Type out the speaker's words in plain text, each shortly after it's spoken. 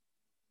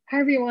Hi,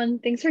 everyone.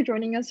 Thanks for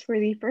joining us for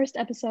the first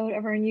episode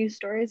of our new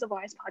Stories of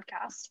Wise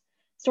podcast.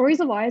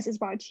 Stories of Wise is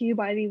brought to you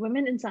by the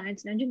Women in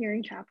Science and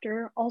Engineering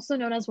chapter, also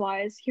known as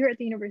WISE, here at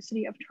the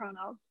University of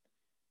Toronto.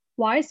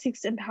 WISE seeks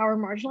to empower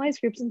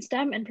marginalized groups in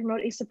STEM and promote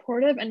a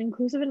supportive and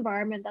inclusive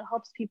environment that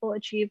helps people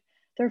achieve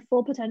their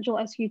full potential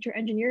as future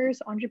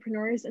engineers,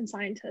 entrepreneurs, and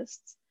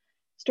scientists.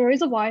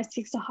 Stories of WISE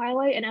seeks to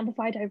highlight and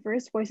amplify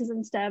diverse voices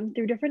in STEM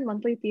through different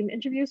monthly themed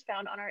interviews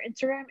found on our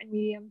Instagram and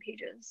Medium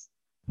pages.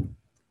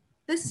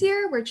 This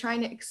year, we're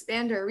trying to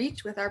expand our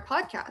reach with our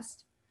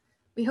podcast.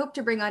 We hope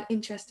to bring on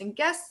interesting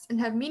guests and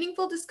have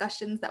meaningful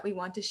discussions that we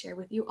want to share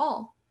with you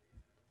all.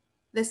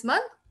 This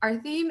month, our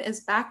theme is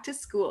Back to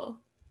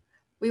School.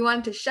 We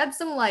wanted to shed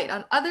some light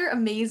on other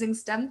amazing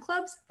STEM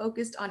clubs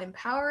focused on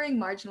empowering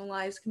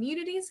marginalized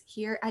communities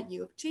here at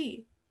U of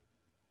T.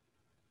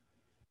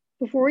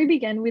 Before we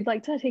begin, we'd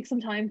like to take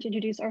some time to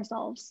introduce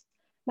ourselves.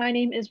 My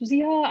name is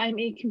Waziha. I'm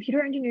a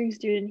computer engineering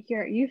student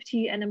here at U of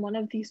T and I'm one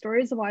of the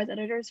Stories of Wise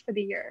editors for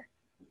the year.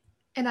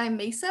 And I'm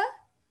Mesa,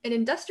 an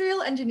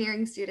industrial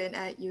engineering student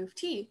at U of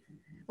T.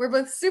 We're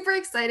both super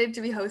excited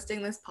to be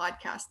hosting this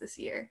podcast this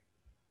year.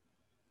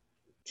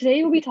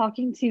 Today, we'll be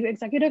talking to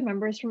executive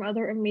members from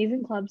other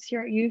amazing clubs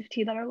here at U of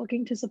T that are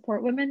looking to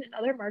support women and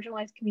other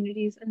marginalized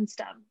communities in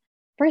STEM.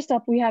 First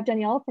up, we have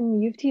Danielle from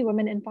UofT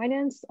Women in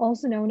Finance,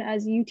 also known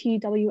as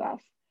UTWF.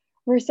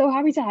 We're so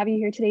happy to have you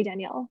here today,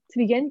 Danielle. To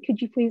begin, could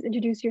you please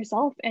introduce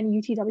yourself and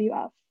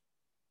UTWF?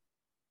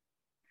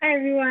 Hi,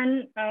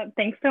 everyone.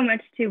 Thanks so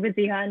much to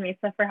Waziha and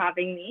Mesa for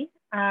having me.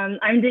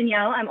 I'm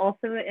Danielle. I'm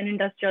also an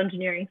industrial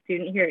engineering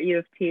student here at U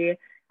of T,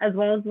 as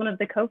well as one of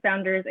the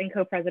co-founders and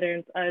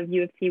co-presidents of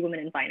UofT Women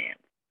in Finance.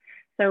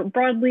 So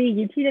broadly,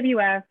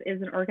 UTWF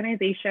is an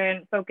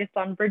organization focused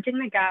on bridging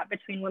the gap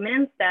between women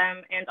in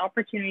STEM and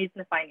opportunities in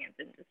the finance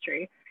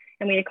industry.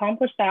 And we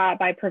accomplish that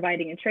by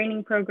providing a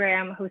training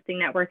program, hosting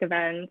network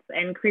events,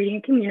 and creating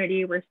a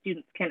community where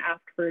students can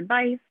ask for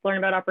advice, learn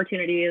about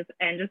opportunities,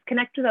 and just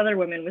connect with other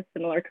women with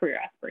similar career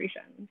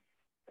aspirations.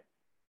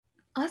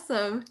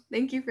 Awesome.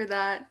 Thank you for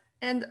that.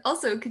 And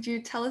also, could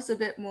you tell us a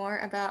bit more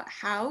about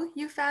how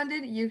you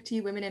founded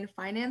UofT Women in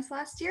Finance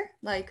last year?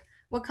 Like,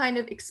 what kind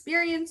of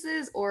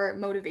experiences or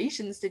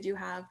motivations did you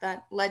have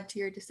that led to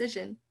your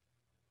decision?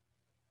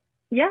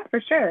 Yeah, for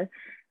sure.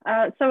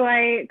 So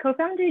I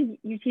co-founded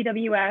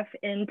UTWF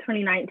in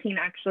 2019,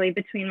 actually,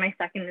 between my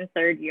second and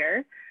third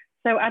year.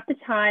 So at the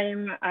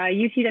time,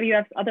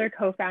 UTWF's other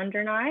co-founder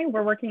and I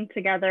were working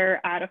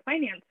together at a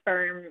finance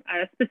firm,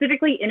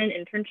 specifically in an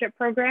internship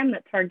program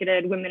that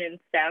targeted women in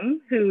STEM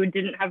who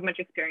didn't have much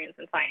experience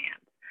in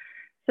finance.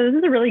 So this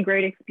is a really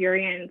great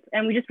experience.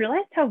 And we just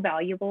realized how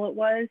valuable it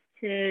was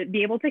to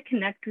be able to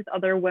connect with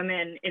other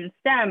women in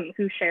STEM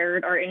who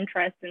shared our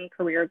interests and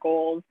career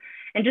goals,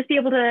 and just be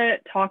able to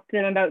talk to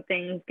them about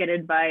things, get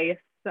advice,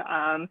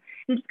 and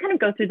just kind of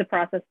go through the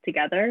process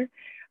together.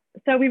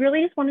 So we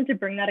really just wanted to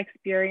bring that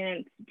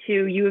experience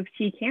to U of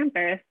T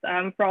campus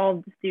for all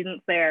of the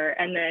students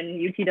there. And then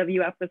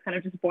UTWF was kind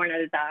of just born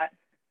out of that.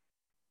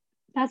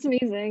 That's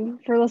amazing.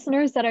 For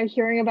listeners that are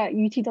hearing about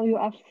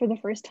UTWF for the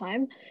first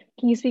time,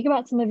 can you speak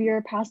about some of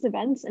your past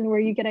events and where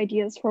you get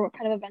ideas for what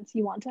kind of events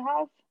you want to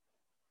have?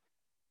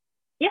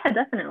 Yeah,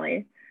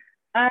 definitely.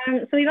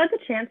 So we've had the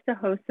chance to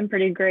host some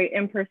pretty great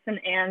in-person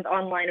and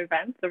online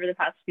events over the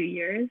past few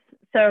years.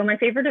 So my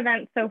favorite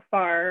event so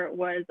far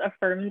was a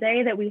firm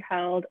day that we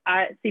held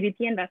at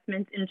CBP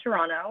Investments in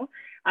Toronto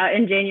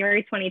in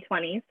January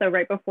 2020, so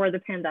right before the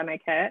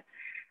pandemic hit.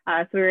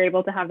 So we were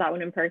able to have that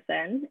one in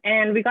person.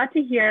 And we got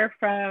to hear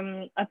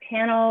from a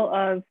panel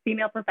of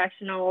female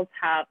professionals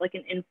have like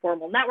an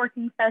informal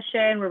networking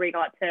session where we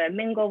got to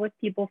mingle with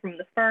people from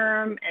the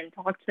firm and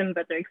talk to them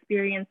about their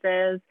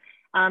experiences,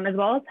 as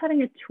well as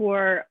having a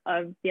tour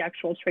of the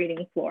actual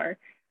trading floor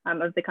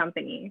of the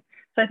company.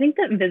 So I think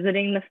that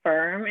visiting the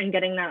firm and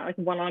getting that like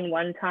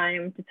one-on-one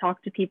time to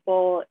talk to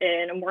people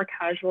in a more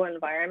casual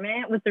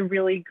environment was a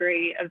really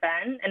great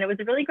event. And it was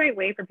a really great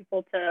way for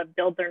people to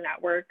build their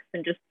networks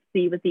and just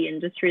see what the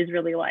industry is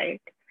really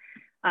like.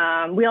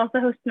 We also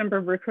host a number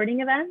of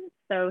recruiting events,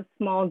 so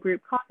small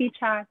group coffee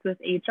chats with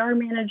HR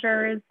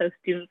managers, so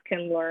students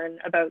can learn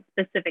about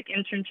specific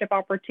internship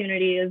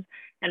opportunities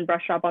and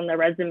brush up on their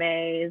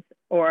resumes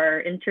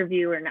or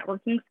interview or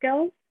networking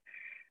skills.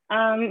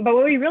 But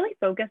what we really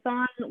focus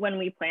on when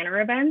we plan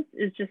our events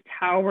is just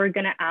how we're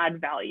going to add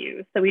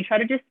value. So we try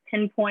to just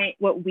pinpoint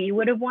what we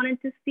would have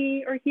wanted to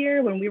see or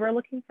hear when we were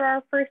looking for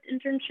our first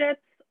internships,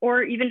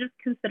 or even just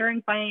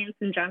considering finance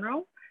in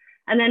general,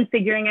 and then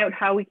figuring out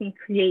how we can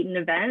create an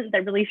event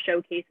that really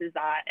showcases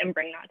that and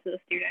bring that to the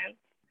students.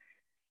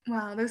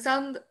 Wow, those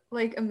sound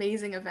like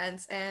amazing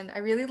events. And I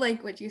really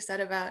like what you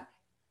said about,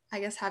 I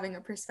guess, having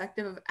a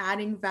perspective of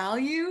adding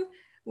value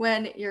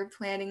when you're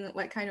planning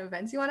what kind of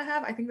events you want to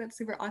have. I think that's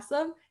super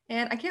awesome.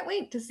 And I can't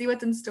wait to see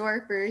what's in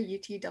store for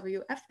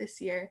UTWF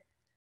this year.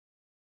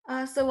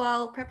 So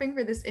while prepping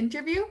for this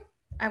interview,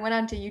 I went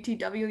on to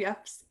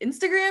UTWF's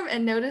Instagram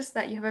and noticed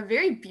that you have a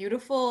very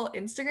beautiful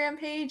Instagram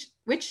page,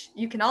 which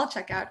you can all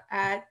check out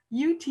at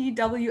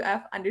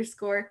UTWF_UofT.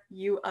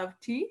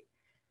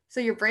 So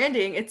your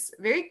branding, it's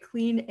very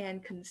clean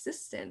and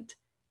consistent.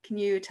 Can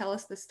you tell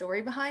us the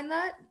story behind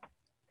that?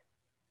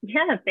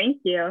 Yeah, thank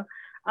you.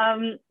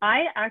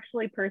 I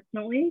actually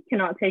personally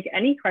cannot take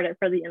any credit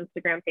for the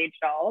Instagram page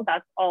at all.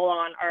 That's all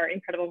on our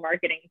incredible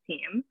marketing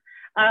team.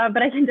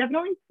 But I can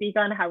definitely speak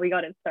on how we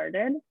got it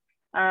started.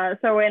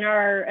 So in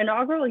our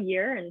inaugural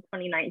year in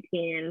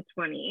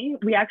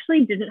 2019-20, we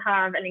actually didn't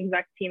have an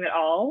exec team at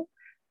all.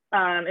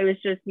 It was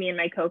just me and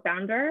my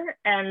co-founder.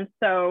 And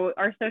so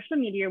our social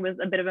media was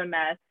a bit of a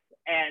mess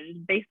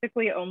and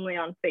basically only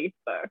on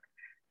Facebook.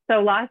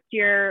 So last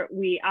year,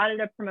 we added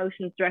a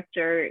promotions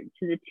director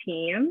to the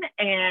team,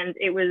 and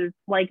it was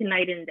like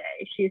night and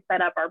day. She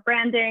set up our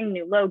branding,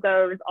 new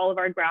logos, all of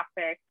our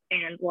graphics,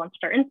 and launched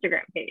our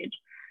Instagram page.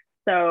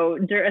 So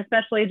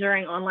especially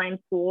during online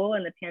school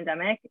and the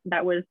pandemic,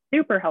 that was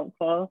super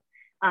helpful.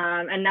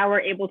 And now we're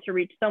able to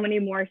reach so many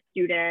more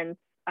students,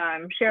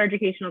 share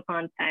educational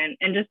content,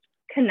 and just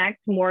connect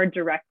more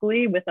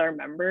directly with our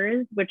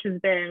members, which has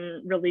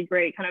been really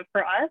great kind of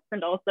for us,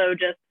 and also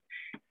just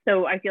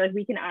so I feel like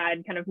we can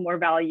add kind of more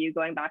value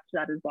going back to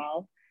that as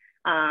well.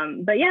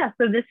 But yeah,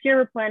 so this year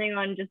we're planning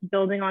on just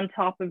building on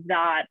top of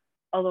that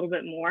a little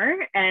bit more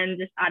and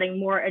just adding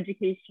more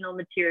educational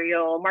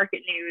material,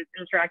 market news,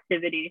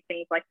 interactivity,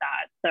 things like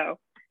that. So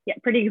yeah,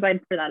 pretty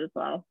excited for that as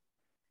well.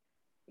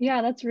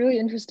 Yeah, that's really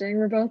interesting.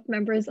 We're both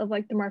members of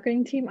like the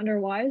marketing team under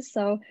WISE,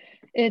 so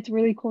it's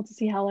really cool to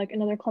see how like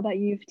another club at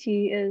U of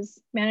T is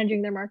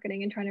managing their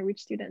marketing and trying to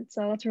reach students.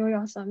 So that's really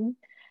awesome.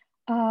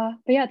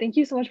 But yeah, thank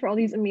you so much for all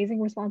these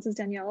amazing responses,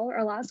 Danielle.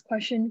 Our last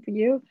question for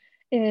you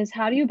is,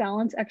 how do you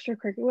balance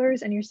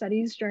extracurriculars and your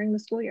studies during the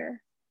school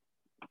year?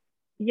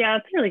 Yeah,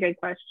 it's a really good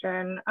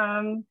question.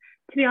 To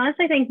be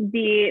honest, I think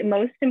the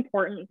most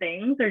important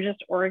things are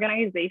just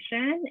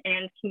organization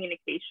and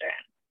communication.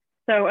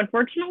 So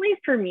unfortunately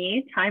for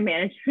me, time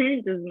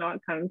management does not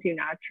come too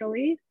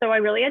naturally. So I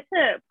really had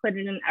to put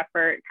in an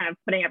effort kind of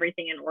putting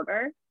everything in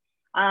order.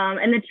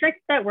 And the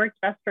trick that works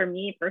best for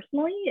me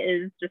personally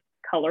is just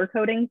color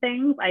coding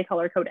things. I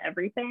color code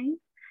everything.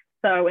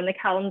 So in the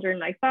calendar in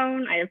my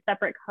phone, I have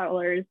separate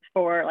colors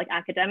for like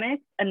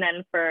academics and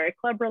then for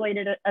club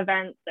related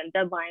events and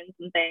deadlines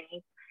and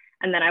things.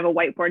 And then I have a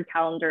whiteboard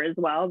calendar as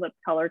well that's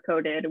color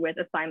coded with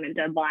assignment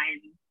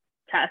deadlines,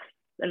 tests,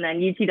 and then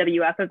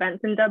UTWF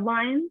events and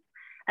deadlines.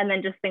 And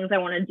then just things I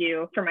want to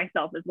do for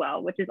myself as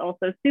well, which is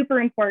also super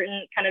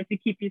important kind of to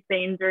keep you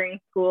sane during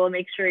school,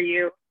 make sure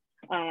you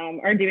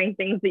are doing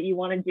things that you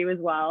want to do as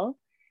well.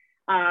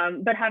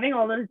 But having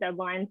all those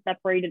deadlines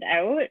separated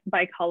out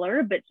by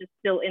color, but just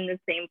still in the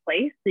same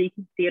place so you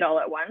can see it all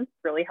at once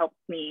really helps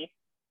me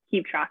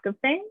keep track of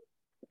things.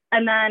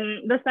 And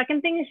then the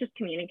second thing is just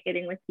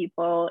communicating with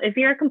people. If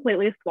you're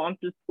completely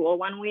swamped with school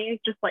one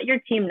week, just let your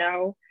team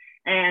know.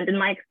 And in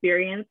my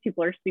experience,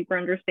 people are super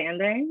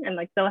understanding and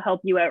like they'll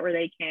help you out where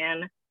they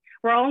can.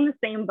 We're all in the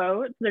same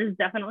boat, so there's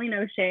definitely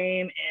no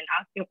shame in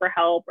asking for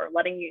help or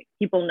letting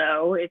people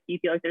know if you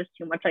feel like there's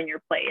too much on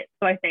your plate.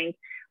 So I think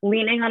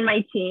leaning on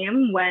my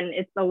team when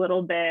it's a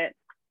little bit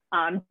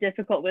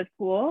difficult with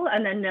school,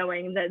 and then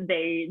knowing that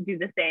they do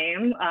the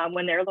same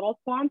when they're a little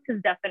swamped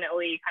has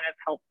definitely kind of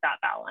helped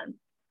that balance.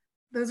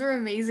 Those are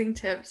amazing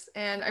tips,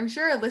 and I'm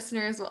sure our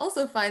listeners will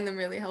also find them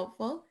really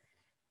helpful.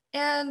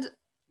 And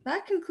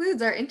that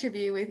concludes our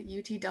interview with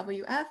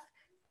UTWF.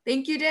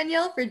 Thank you,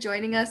 Danielle, for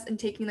joining us and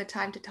taking the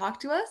time to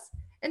talk to us.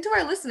 And to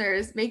our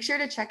listeners, make sure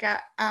to check out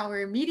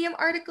our Medium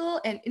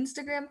article and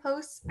Instagram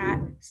posts at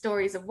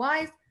Stories of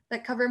Wise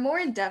that cover more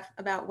in depth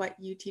about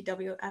what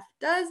UTWF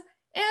does.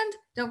 And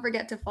don't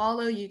forget to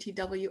follow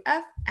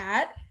UTWF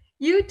at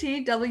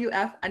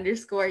UTWF_UofT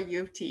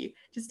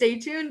to stay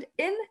tuned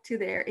in to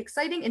their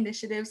exciting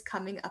initiatives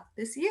coming up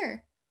this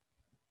year.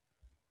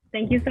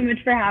 Thank you so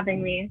much for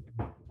having me.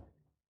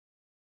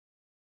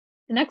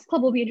 The next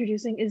club we'll be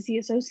introducing is the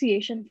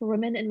Association for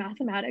Women in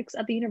Mathematics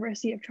at the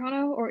University of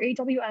Toronto, or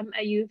AWM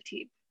at U of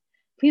T.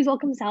 Please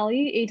welcome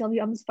Sally,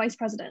 AWM's Vice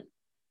President.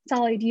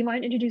 Sally, do you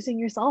mind introducing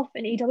yourself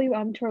and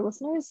AWM to our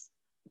listeners?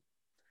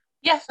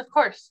 Yes, of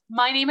course.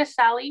 My name is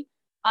Sally.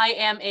 I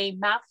am a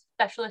math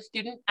specialist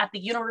student at the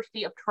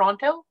University of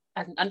Toronto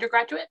as an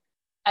undergraduate,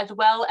 as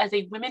well as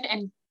a women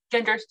and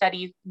gender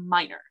studies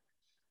minor.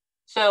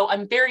 So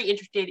I'm very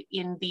interested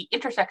in the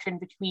intersection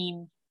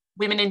between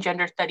women and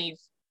gender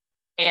studies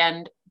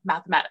and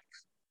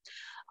mathematics.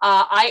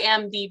 I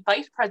am the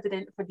vice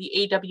president for the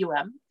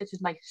AWM. This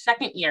is my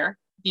second year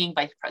being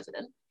vice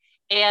president.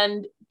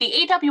 And the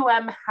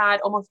AWM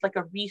had almost like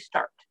a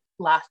restart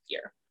last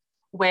year,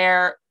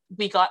 where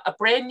we got a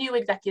brand new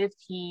executive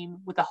team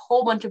with a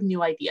whole bunch of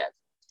new ideas.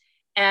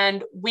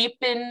 And we've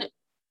been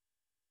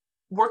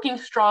working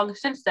strong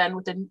since then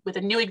with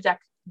a new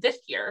exec this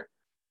year,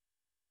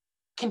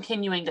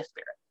 continuing the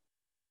spirit.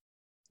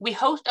 We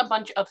host a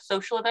bunch of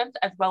social events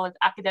as well as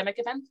academic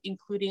events,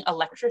 including a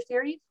lecture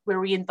series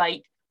where we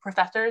invite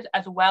professors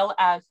as well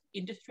as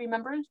industry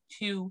members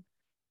to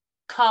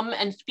come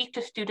and speak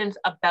to students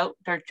about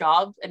their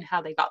jobs and how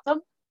they got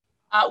them.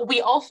 We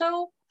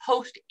also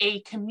host a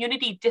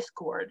community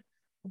Discord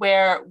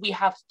where we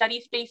have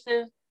study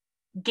spaces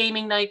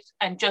gaming nights,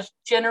 and just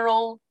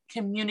general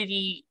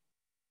community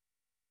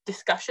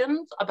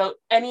discussions about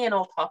any and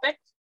all topics,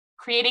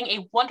 creating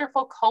a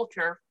wonderful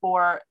culture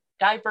for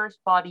diverse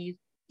bodies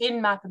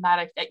in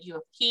mathematics at U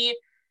of T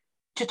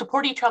to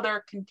support each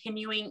other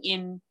continuing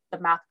in the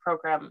math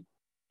program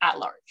at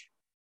large.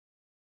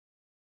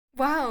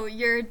 Wow,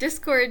 your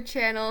Discord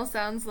channel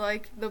sounds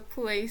like the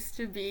place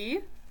to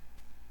be.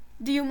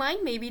 Do you mind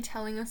maybe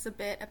telling us a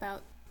bit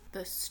about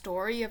the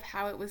story of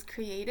how it was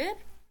created?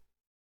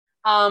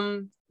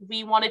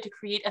 We wanted to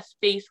create a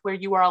space where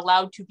you are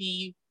allowed to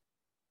be,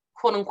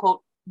 quote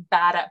unquote,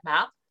 bad at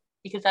math,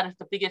 because that is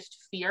the biggest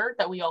fear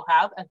that we all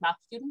have as math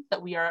students,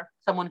 that we are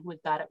someone who is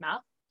bad at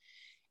math.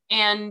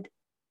 And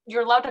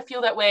you're allowed to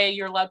feel that way.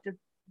 You're allowed to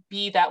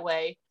be that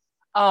way.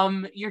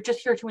 You're just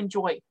here to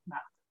enjoy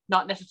math,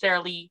 not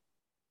necessarily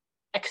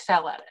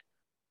excel at it,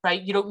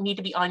 right? You don't need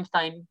to be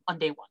Einstein on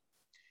day one.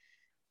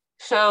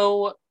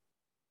 So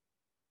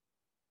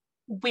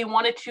we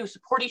wanted to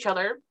support each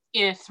other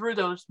through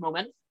those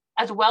moments,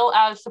 as well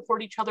as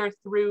support each other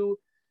through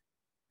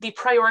the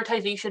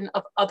prioritization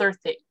of other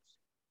things.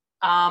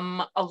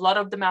 A lot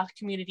of the math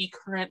community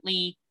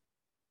currently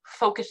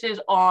focuses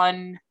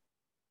on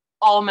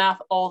all math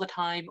all the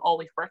time,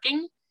 always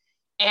working.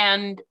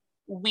 And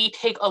we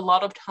take a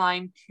lot of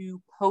time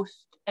to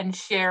post and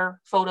share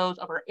photos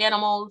of our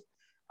animals,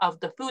 of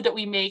the food that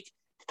we make,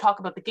 to talk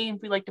about the games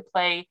we like to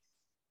play,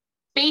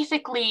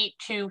 basically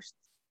to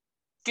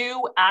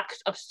do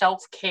acts of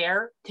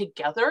self-care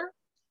together.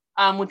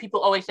 When people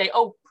always say,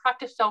 oh,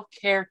 practice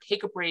self-care,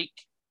 take a break,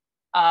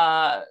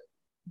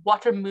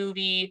 watch a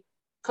movie,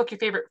 cook your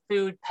favorite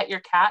food, pet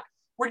your cat,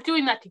 we're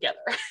doing that together.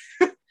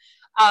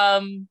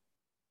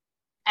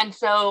 And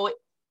so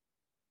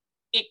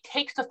it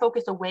takes the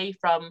focus away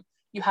from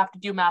you have to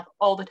do math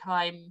all the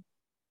time,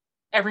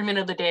 every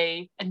minute of the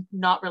day, and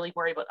not really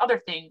worry about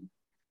other things,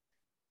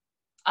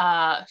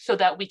 so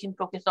that we can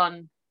focus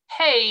on,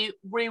 hey,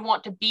 we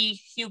want to be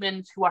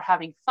humans who are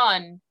having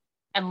fun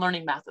and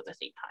learning math at the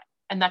same time.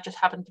 And that just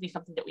happens to be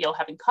something that we all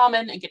have in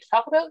common and get to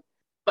talk about.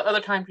 But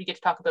other times we get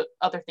to talk about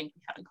other things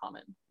we have in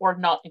common or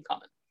not in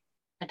common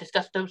and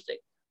discuss those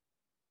things.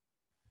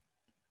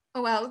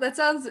 Oh, wow, that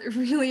sounds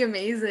really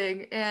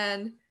amazing.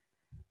 And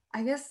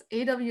I guess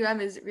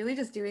AWM is really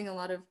just doing a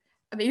lot of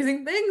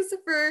amazing things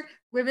for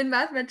women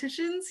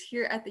mathematicians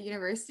here at the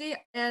university.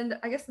 And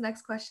I guess the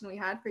next question we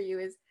had for you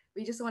is,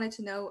 we just wanted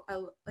to know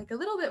a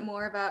little bit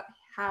more about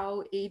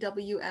how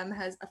AWM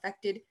has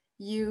affected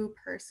you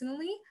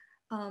personally.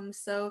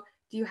 So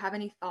do you have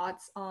any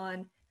thoughts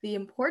on the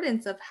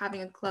importance of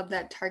having a club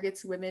that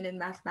targets women in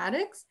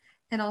mathematics?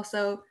 And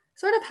also,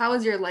 sort of how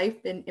has your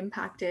life been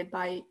impacted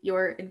by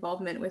your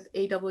involvement with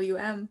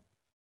AWM?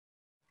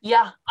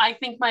 Yeah, I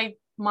think my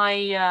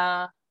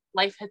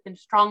life has been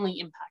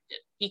strongly impacted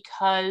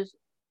because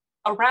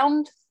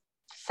around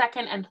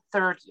second and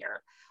third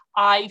year,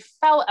 I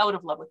fell out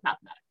of love with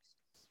mathematics.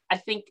 I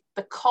think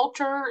the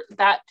culture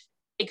that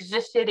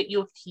existed at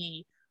U of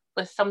T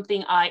was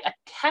something I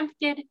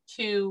attempted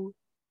to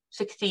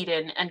succeed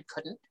in and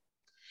couldn't.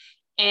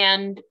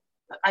 And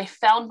I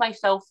found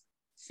myself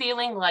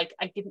feeling like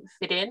I didn't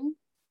fit in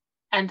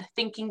and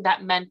thinking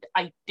that meant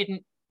I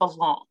didn't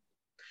belong.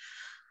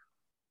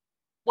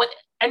 What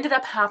ended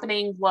up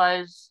happening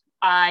was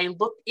I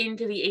looked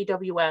into the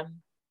AWM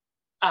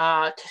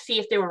to see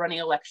if they were running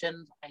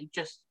elections. I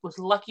just was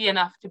lucky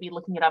enough to be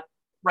looking it up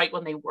right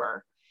when they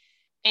were,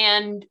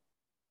 and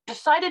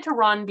decided to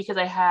run because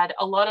I had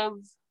a lot of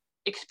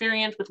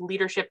experience with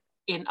leadership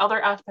in other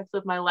aspects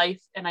of my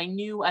life, and I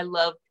knew I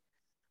loved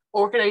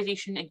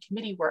organization and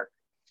committee work.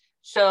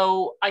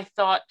 So I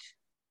thought,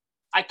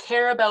 I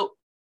care about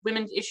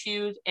women's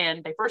issues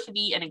and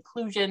diversity and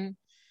inclusion,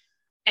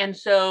 and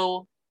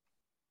so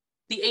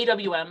the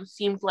AWM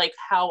seemed like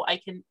how I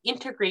can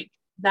integrate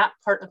that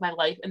part of my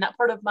life and that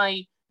part of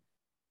my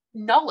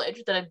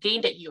knowledge that I've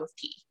gained at U of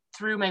T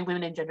through my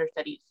Women and Gender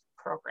Studies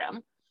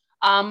program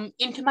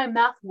into my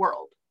math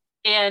world.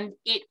 And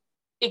it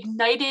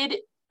ignited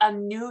a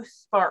new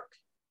spark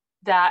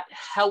that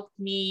helped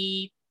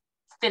me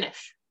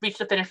reach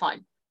the finish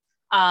line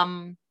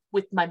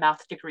with my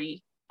math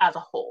degree as a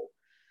whole.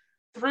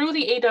 Through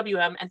the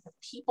AWM and the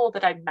people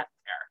that I met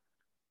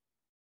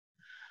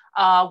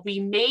there, we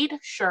made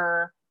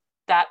sure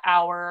that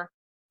our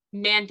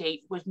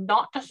mandate was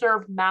not to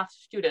serve math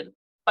students,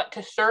 but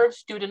to serve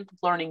students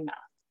learning math.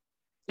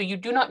 So you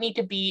do not need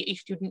to be a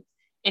student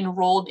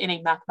enrolled in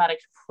a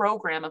mathematics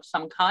program of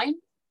some kind.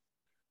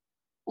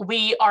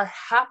 We are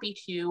happy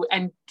to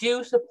and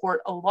do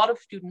support a lot of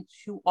students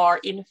who are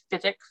in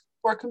physics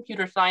or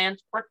computer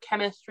science or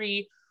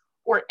chemistry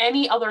or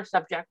any other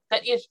subject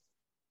that is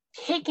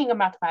taking a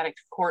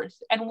mathematics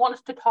course and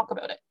wants to talk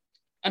about it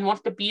and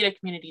wants to be in a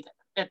community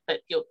that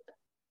deals with it.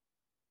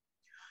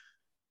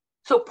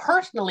 So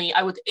personally,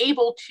 I was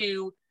able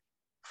to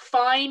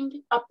find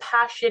a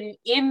passion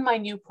in my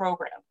new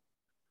program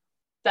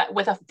that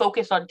with a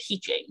focus on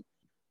teaching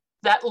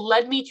that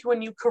led me to a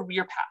new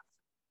career path,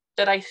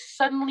 that I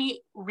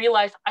suddenly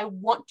realized I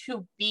want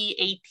to be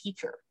a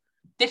teacher.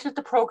 This is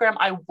the program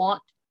I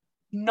want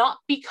not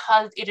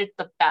because it is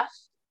the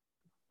best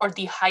or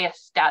the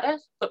highest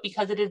status, but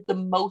because it is the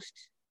most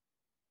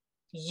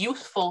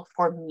useful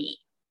for me.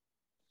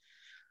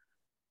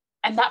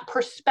 And that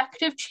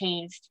perspective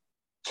change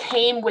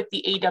came with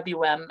the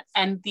AWM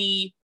and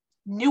the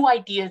new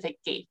ideas it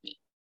gave me.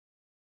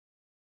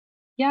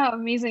 Yeah,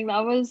 amazing.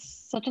 That was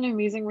such an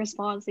amazing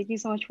response. Thank you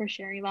so much for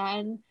sharing that.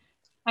 And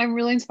I'm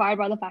really inspired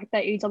by the fact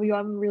that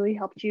AWM really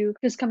helped you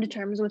just come to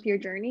terms with your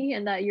journey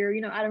and that you're,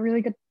 at a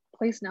really good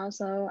place now.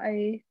 So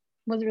I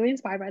was really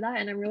inspired by that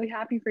and I'm really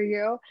happy for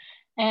you.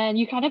 And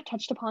you kind of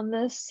touched upon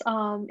this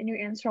in your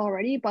answer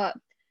already, but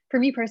for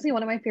me personally,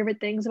 one of my favorite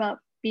things about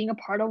being a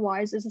part of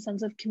WISE is a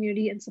sense of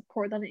community and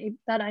support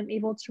that I'm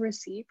able to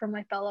receive from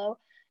my fellow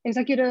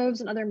executives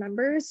and other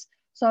members.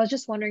 So I was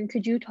just wondering,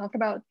 could you talk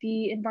about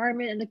the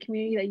environment and the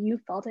community that you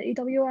felt at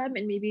AWM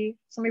and maybe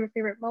some of your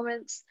favorite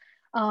moments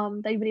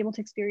that you've been able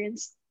to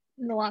experience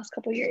in the last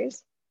couple of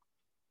years?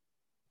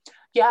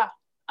 Yeah,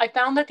 I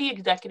found that the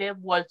executive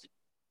was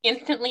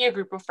instantly a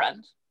group of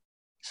friends.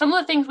 Some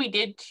of the things we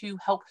did to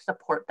help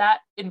support that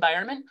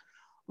environment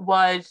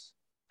was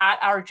at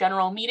our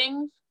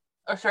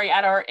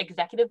at our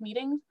executive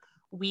meetings,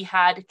 we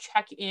had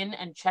check-in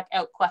and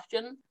check-out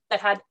questions that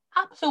had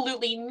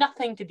absolutely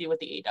nothing to do with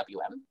the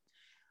AWM.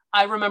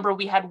 I remember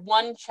we had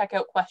one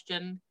checkout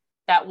question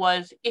that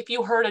was, if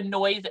you heard a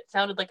noise that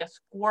sounded like a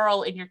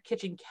squirrel in your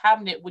kitchen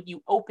cabinet, would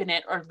you open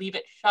it or leave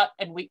it shut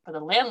and wait for the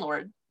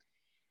landlord?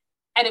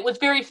 And it was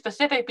very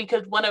specific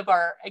because one of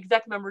our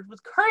exec members was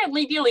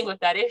currently dealing with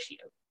that issue.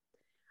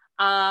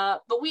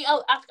 But we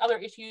asked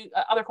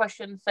other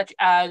questions such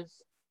as,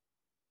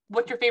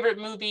 what's your favorite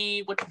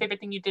movie? What's your favorite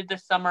thing you did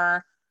this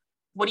summer?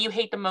 What do you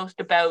hate the most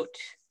about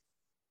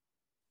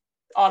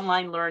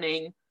online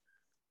learning?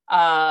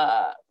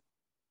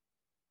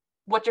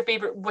 What's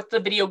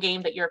the video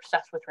game that you're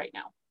obsessed with right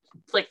now?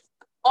 It's like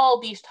all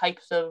these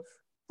types of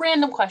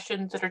random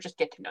questions that are just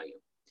get to know you.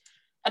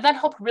 And that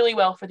helped really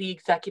well for the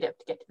executive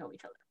to get to know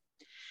each other.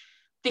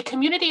 The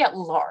community at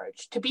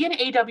large, to be an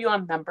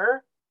AWM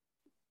member,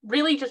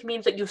 really just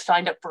means that you've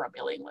signed up for a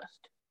mailing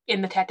list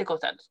in the technical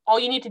sense. All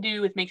you need to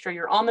do is make sure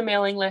you're on the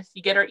mailing list,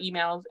 you get our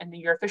emails, and then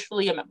you're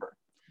officially a member.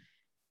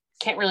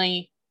 Can't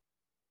really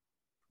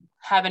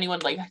have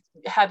anyone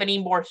have any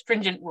more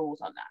stringent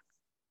rules on that.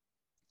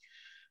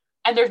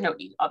 And there's no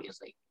need,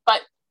 obviously.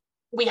 But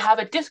we have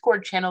a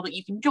Discord channel that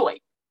you can join,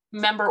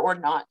 member or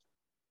not.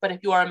 But if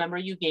you are a member,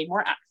 you gain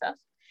more access.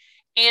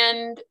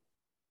 And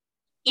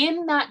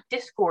in that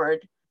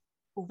Discord,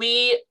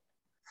 we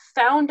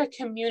found a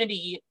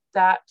community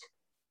that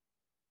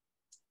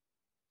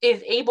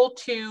is able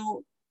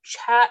to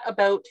chat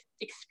about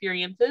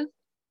experiences,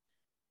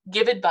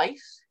 give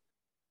advice,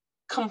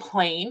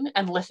 complain,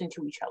 and listen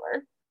to each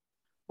other.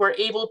 We're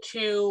able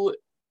to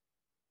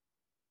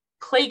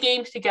play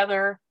games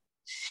together,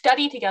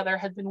 study together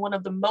has been one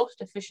of the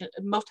most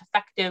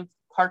effective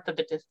parts of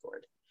the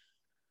Discord.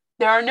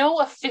 There are no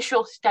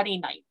official study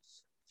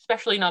nights,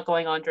 especially not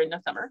going on during the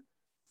summer.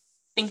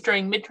 I think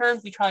during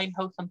midterms, we try and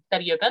host some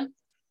study events,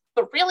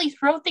 but really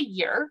throughout the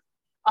year,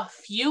 a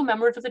few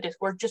members of the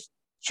Discord just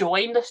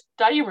join the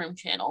study room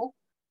channel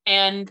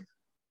and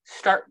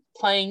start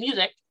playing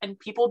music and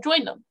people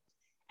join them.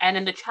 And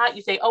in the chat,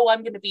 you say, oh,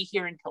 I'm going to be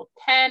here until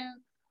 10.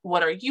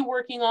 What are you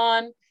working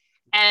on?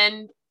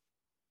 And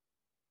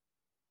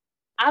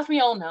as we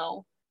all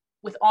know,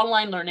 with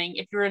online learning,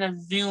 if you're in a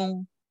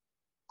Zoom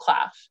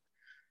class,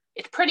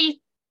 it's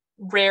pretty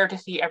rare to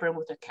see everyone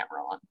with a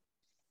camera on.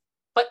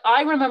 But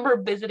I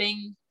remember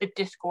visiting the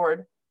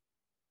Discord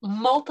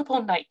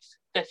multiple nights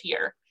this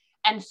year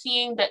and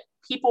seeing that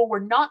people were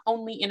not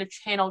only in a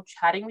channel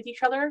chatting with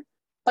each other,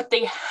 but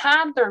they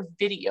had their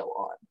video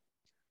on.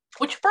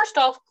 Which, first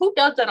off, who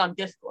does that on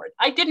Discord?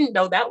 I didn't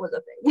know that was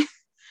a thing.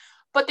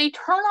 But they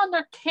turn on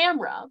their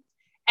camera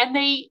and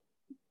they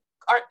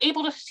are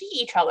able to see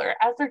each other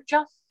as they're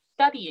just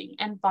studying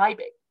and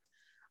vibing.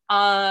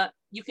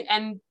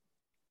 And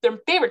their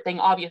favorite thing,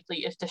 obviously,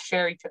 is to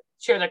share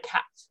their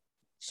cats.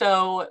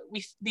 So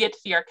we get to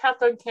see our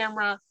cats on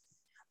camera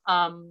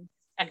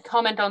and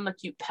comment on the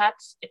cute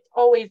pets. It's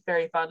always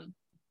very fun.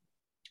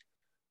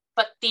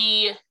 But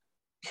the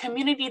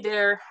community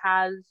there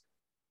has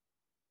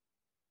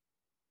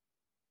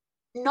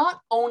not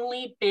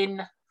only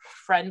been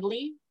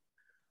friendly,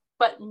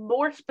 but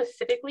more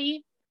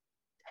specifically,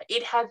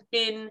 it has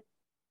been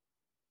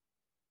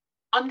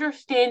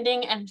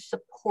understanding and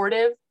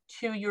supportive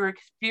to your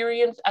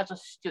experience as a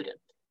student.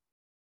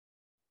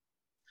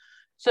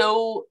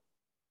 So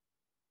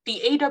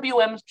the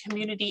AWM's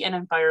community and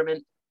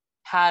environment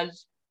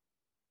has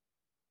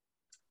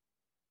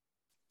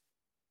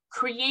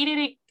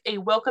created a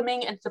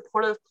welcoming and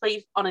supportive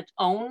place on its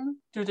own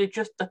through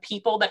just the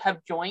people that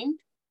have joined,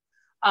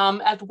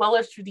 as well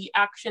as through the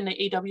action that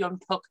AWM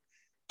took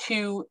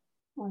to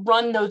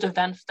run those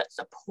events that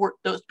support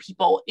those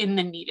people in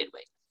the needed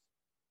way.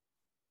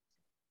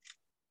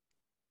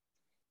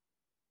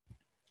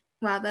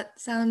 Wow, that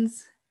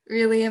sounds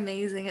really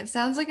amazing. It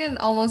sounds like an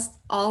almost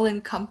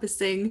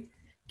all-encompassing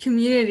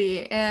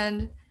community.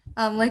 And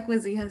Like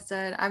Waziha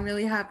said, I'm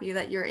really happy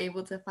that you're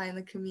able to find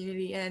the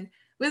community, and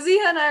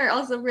Waziha and I are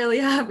also really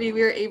happy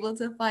we were able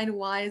to find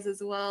WISE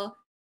as well.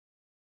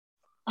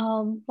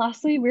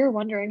 Lastly, we were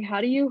wondering, how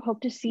do you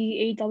hope to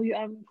see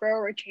AWM grow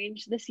or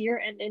change this year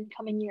and in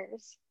coming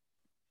years?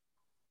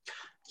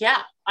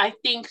 Yeah, I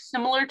think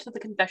similar to the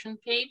confession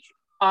page,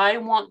 I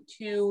want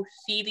to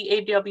see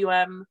the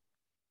AWM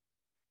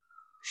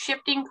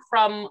shifting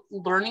from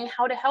learning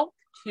how to help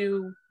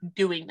to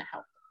doing the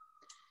help.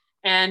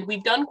 And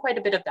we've done quite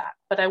a bit of that,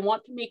 but I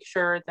want to make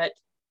sure that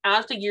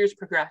as the years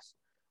progress,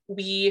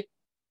 we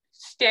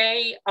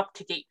stay up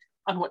to date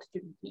on what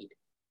students need.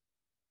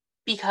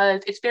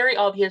 Because it's very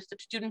obvious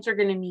that students are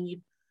going to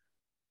need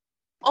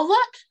a lot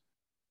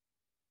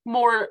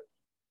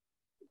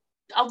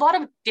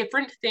of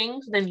different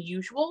things than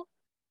usual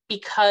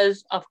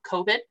because of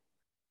COVID.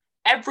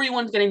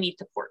 Everyone's going to need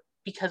support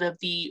because of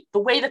the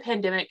way the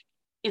pandemic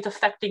is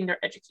affecting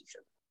their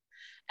education.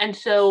 And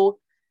so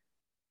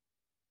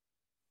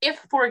if,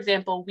 for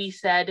example, we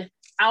said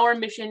our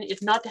mission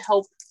is not to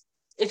help,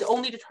 it's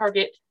only to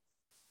target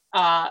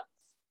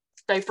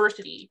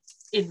diversity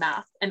in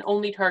math and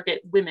only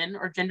target women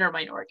or gender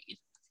minorities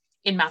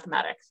in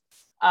mathematics,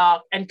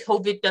 and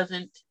COVID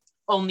doesn't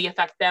only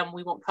affect them,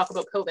 we won't talk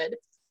about COVID,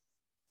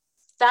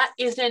 that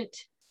isn't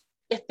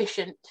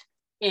efficient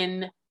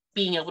in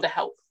being able to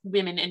help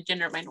women and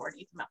gender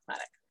minorities in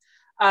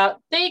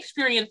mathematics. They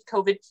experienced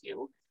COVID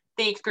too.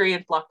 They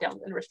experienced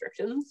lockdowns and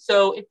restrictions.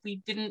 So if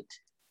we didn't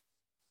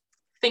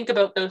think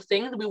about those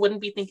things, we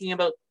wouldn't be thinking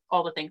about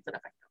all the things that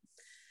affect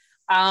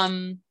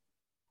them.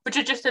 Which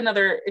is just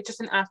it's just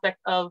an aspect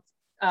of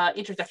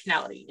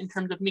intersectionality in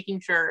terms of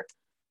making sure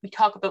we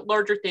talk about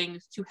larger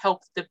things to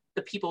help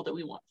the people that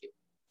we want to.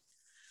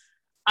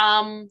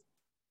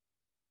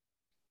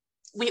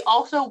 We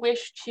also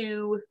wish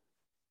to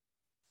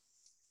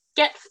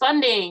get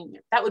funding.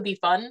 That would be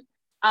fun.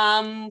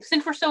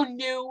 Since we're so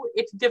new,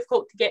 it's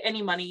difficult to get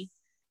any money.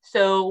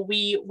 So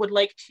we would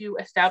like to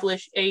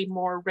establish a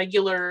more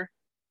regular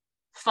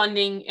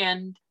funding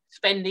and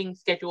spending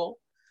schedule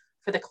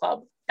for the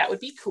club. That would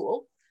be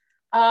cool.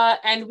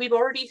 And we've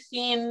already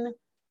seen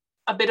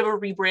a bit of a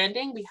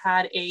rebranding. We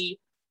had a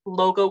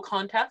logo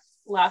contest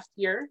last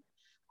year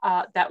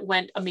that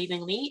went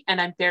amazingly, and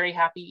I'm very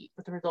happy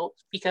with the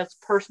results because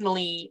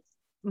personally,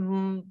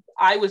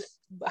 I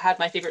had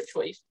my favorite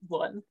choice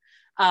won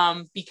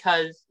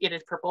because it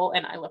is purple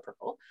and I love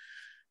purple.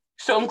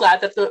 So I'm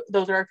glad that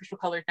those are our official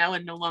colors now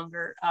and no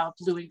longer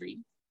blue and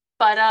green.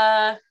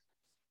 But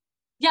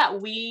yeah,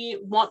 we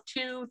want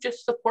to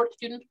just support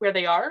students where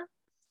they are.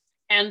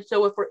 And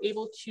so if we're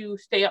able to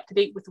stay up to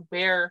date with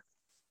where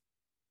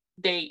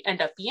they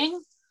end up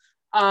being,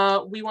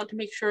 we want to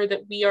make sure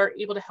that we are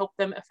able to help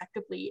them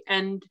effectively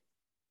and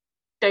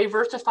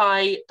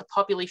diversify the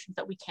populations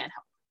that we can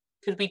help.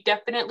 Because we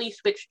definitely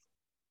switched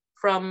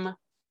from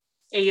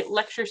a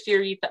lecture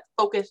series that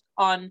focused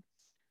on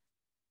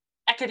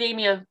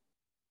academia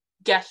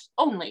guests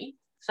only,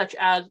 such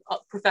as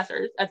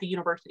professors at the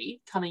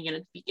university coming in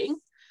and speaking,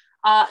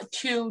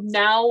 to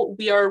now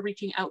we are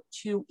reaching out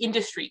to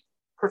industry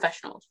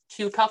professionals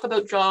to talk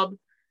about jobs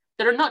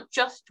that are not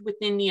just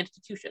within the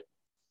institution.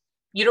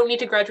 You don't need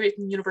to graduate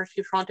from the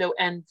University of Toronto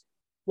and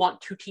want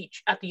to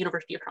teach at the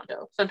University of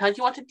Toronto. Sometimes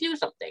you want to do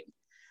something.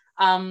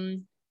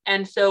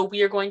 And so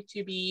we are going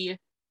to be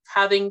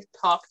having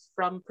talks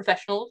from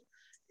professionals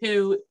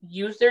who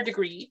use their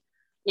degree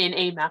in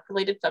a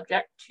math-related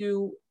subject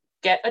to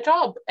get a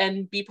job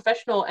and be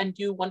professional and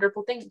do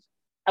wonderful things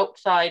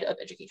outside of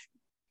education.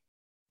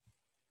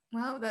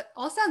 Wow, that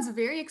all sounds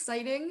very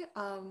exciting.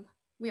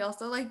 We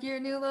also like your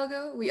new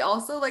logo. We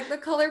also like the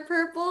color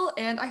purple,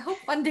 and I hope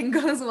funding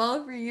goes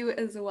well for you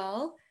as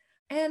well.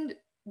 And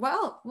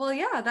well,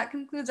 yeah, that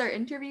concludes our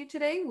interview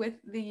today with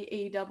the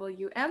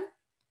AWM.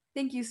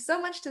 Thank you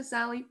so much to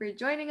Sally for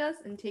joining us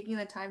and taking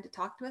the time to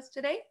talk to us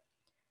today.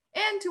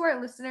 And to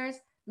our listeners,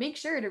 make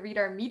sure to read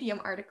our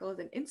Medium articles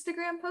and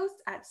Instagram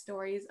posts at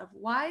Stories of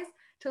Wise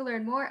to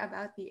learn more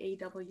about the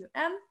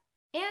AWM.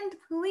 And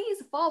please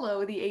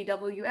follow the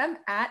AWM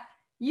at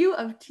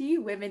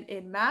UofT Women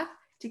in Math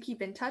to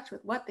keep in touch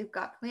with what they've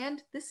got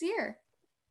planned this year.